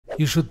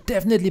You should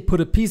definitely put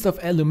a piece of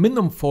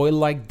aluminum foil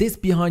like this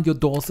behind your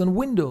doors and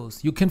windows.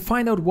 You can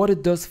find out what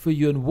it does for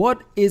you and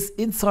what is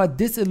inside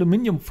this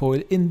aluminum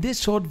foil in this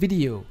short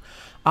video.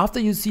 After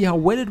you see how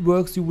well it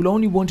works, you will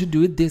only want to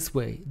do it this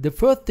way. The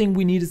first thing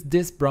we need is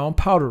this brown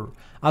powder.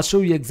 I'll show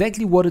you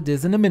exactly what it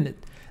is in a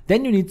minute.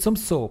 Then you need some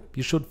soap.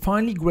 You should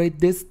finely grate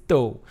this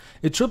dough.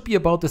 It should be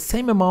about the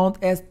same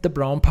amount as the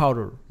brown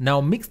powder.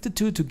 Now mix the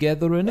two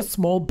together in a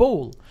small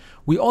bowl.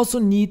 We also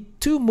need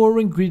 2 more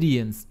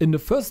ingredients. In the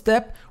first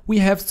step we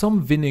have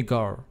some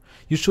vinegar.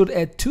 You should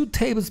add 2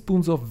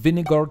 tablespoons of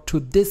vinegar to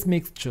this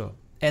mixture.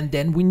 And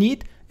then we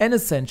need an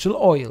essential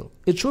oil.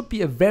 It should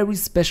be a very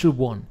special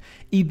one.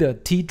 Either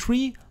tea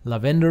tree,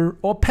 lavender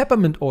or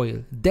peppermint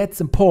oil.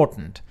 That's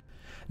important.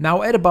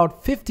 Now add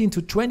about 15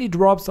 to 20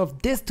 drops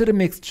of this to the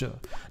mixture.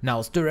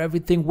 Now stir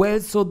everything well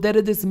so that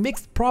it is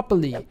mixed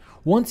properly.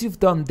 Once you've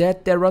done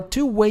that, there are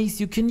 2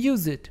 ways you can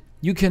use it.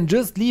 You can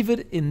just leave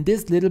it in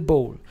this little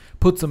bowl,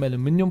 put some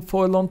aluminum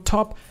foil on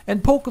top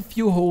and poke a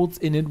few holes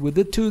in it with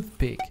a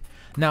toothpick.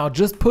 Now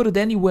just put it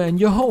anywhere in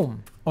your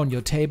home, on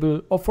your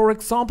table or for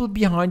example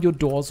behind your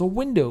doors or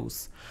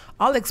windows.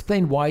 I'll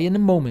explain why in a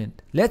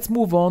moment. Let's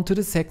move on to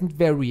the second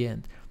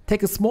variant.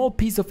 Take a small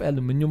piece of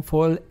aluminum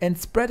foil and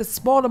spread a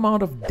small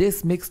amount of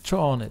this mixture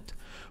on it.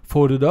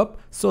 Fold it up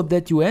so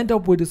that you end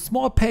up with a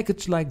small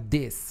package like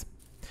this.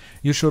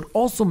 You should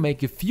also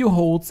make a few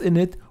holes in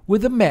it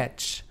with a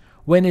match.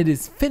 When it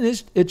is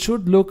finished, it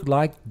should look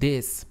like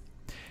this.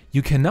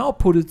 You can now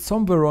put it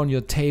somewhere on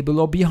your table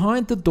or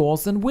behind the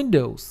doors and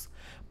windows.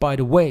 By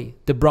the way,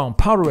 the brown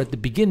powder at the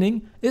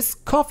beginning is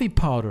coffee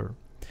powder.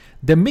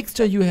 The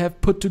mixture you have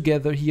put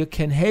together here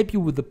can help you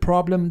with a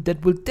problem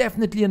that will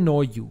definitely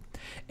annoy you.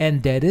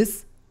 And that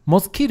is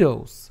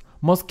mosquitoes.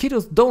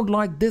 Mosquitoes don't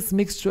like this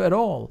mixture at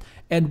all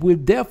and will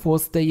therefore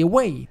stay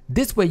away.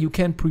 This way you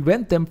can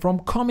prevent them from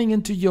coming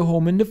into your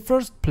home in the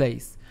first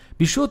place.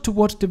 Be sure to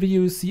watch the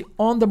video you see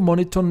on the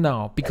monitor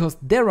now, because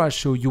there I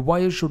show you why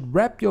you should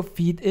wrap your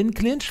feet in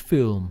cling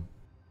film.